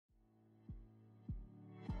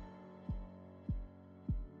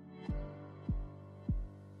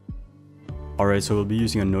Alright, so we'll be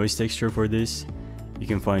using a noise texture for this. You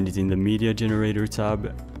can find it in the media generator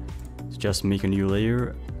tab. So just make a new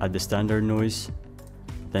layer, add the standard noise,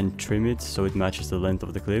 then trim it so it matches the length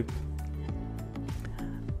of the clip.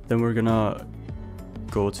 Then we're gonna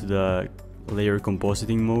go to the layer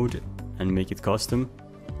compositing mode and make it custom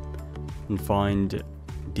and find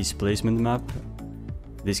displacement map.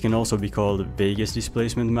 This can also be called Vegas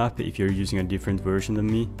displacement map if you're using a different version than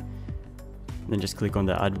me. Then just click on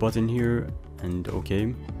the add button here and OK.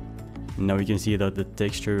 And now we can see that the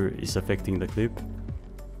texture is affecting the clip.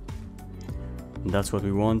 And that's what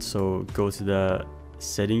we want, so go to the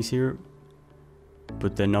settings here,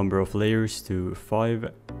 put the number of layers to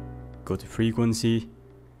 5, go to frequency,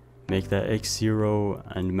 make the X 0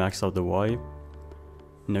 and max out the Y.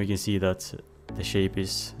 Now you can see that the shape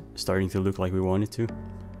is starting to look like we want it to.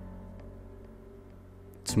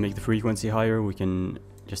 To make the frequency higher, we can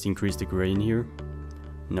just increase the grain here.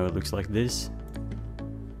 Now it looks like this.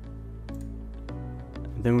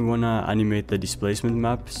 Then we want to animate the displacement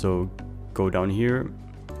map, so go down here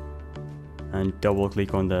and double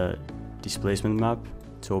click on the displacement map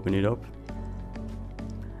to open it up.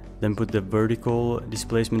 Then put the vertical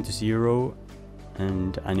displacement to 0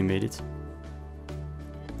 and animate it.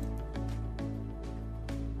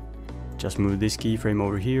 Just move this keyframe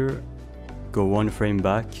over here, go 1 frame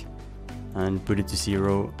back and put it to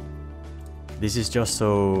 0. This is just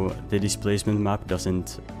so the displacement map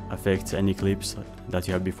doesn't affect any clips that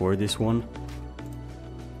you have before this one.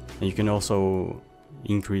 And you can also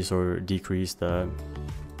increase or decrease the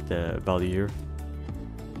value here.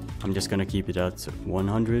 I'm just gonna keep it at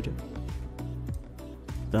 100.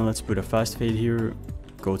 Then let's put a fast fade here,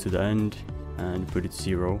 go to the end and put it to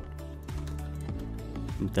 0.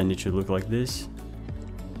 And then it should look like this.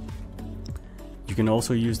 You can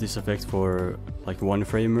also use this effect for like one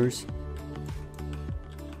framers.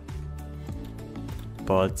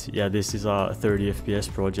 But yeah, this is a 30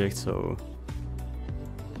 FPS project, so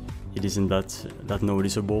it isn't that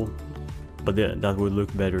noticeable. But that would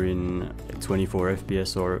look better in 24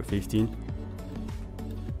 FPS or 15.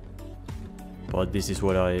 But this is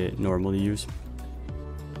what I normally use.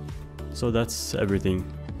 So that's everything.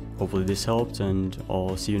 Hopefully this helped and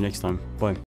I'll see you next time. Bye.